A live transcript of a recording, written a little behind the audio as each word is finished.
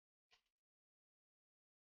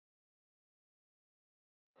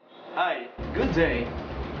Hi, good day.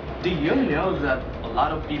 Do you know that a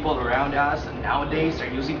lot of people around us nowadays are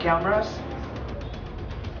using cameras?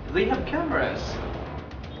 They have cameras.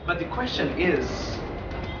 But the question is,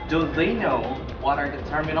 do they know what are the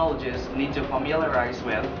terminologies need to familiarize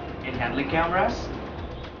with in handling cameras?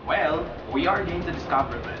 Well, we are going to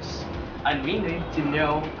discover this, and we need to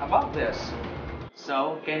know about this.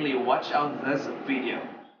 So kindly watch out this video.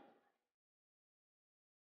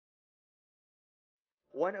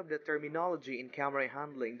 One of the terminology in camera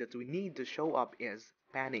handling that we need to show up is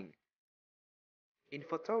panning. In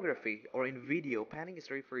photography or in video, panning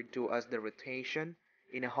is referred to as the rotation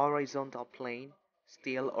in a horizontal plane,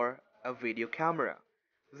 still or a video camera.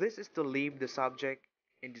 This is to leave the subject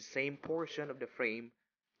in the same portion of the frame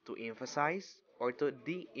to emphasize or to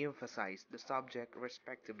de-emphasize the subject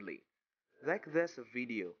respectively. Like this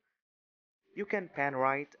video, you can pan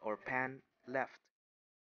right or pan left.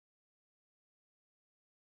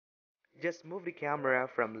 Just move the camera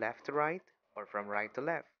from left to right or from right to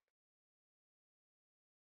left.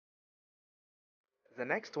 The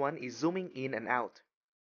next one is zooming in and out.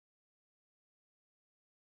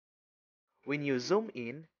 When you zoom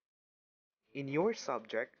in your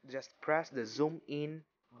subject, just press the zoom in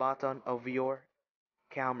button of your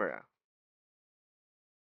camera.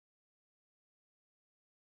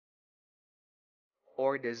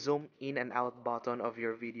 Or the zoom in and out button of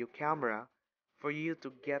your video camera for you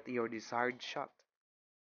to get your desired shot.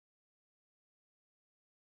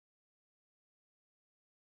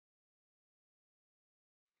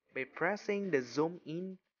 By pressing the zoom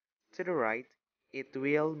in to the right, it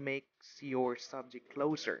will make your subject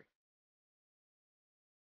closer.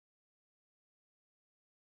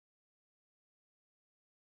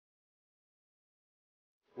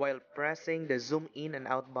 While pressing the zoom in and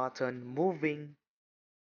out button moving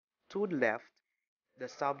to the left, the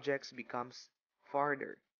subject becomes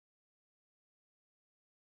farther.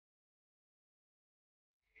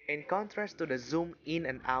 In contrast to the zoom in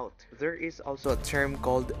and out, there is also a term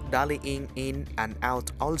called dollying in and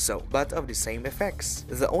out also, but of the same effects.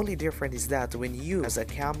 The only difference is that when you, as a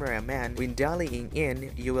cameraman, when dollying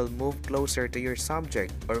in, you will move closer to your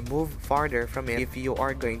subject or move farther from it if you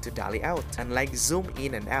are going to dolly out. Unlike zoom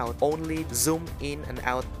in and out, only zoom in and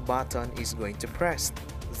out button is going to press.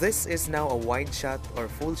 This is now a wide shot or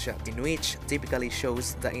full shot, in which typically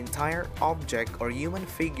shows the entire object or human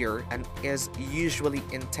figure and is usually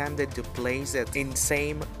intended to place it in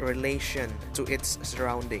same relation to its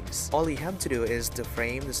surroundings. All you have to do is to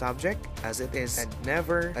frame the subject as it is and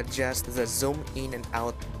never adjust the zoom in and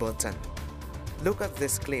out button. Look at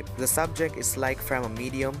this clip. The subject is like from a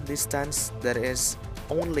medium distance, that is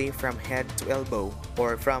only from head to elbow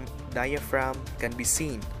or from diaphragm can be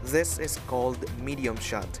seen. This is called medium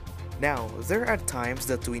shot. Now, there are times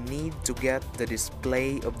that we need to get the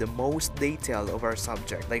display of the most detail of our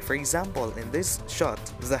subject. Like for example, in this shot,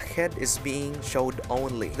 the head is being showed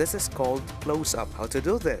only. This is called close-up. How to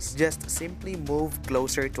do this? Just simply move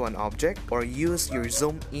closer to an object or use your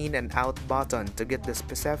zoom in and out button to get the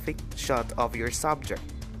specific shot of your subject.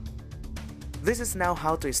 This is now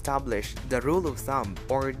how to establish the rule of thumb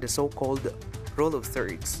or the so-called rule of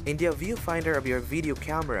thirds. In the viewfinder of your video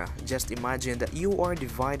camera, just imagine that you are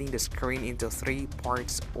dividing the screen into three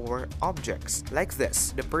parts or objects. Like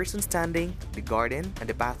this, the person standing, the garden, and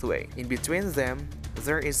the pathway. In between them,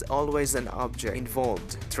 there is always an object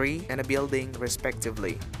involved, tree and a building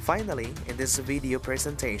respectively. Finally, in this video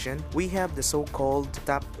presentation, we have the so-called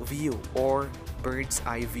top view or bird's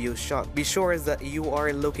eye view shot. Be sure that you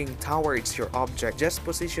are looking towards your object. Just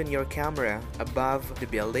position your camera above the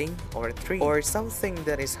building or a tree or something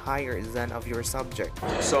that is higher than of your subject.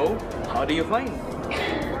 So, how do you find?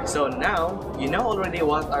 So now, you know already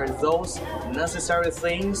what are those necessary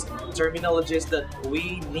things, terminologies that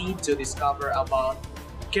we need to discover about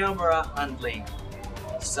camera handling.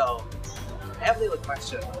 So, I have a little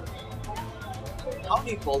question. How do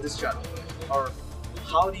you call this shot? Or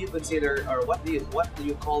how do you consider, or what do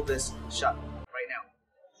you call this shot?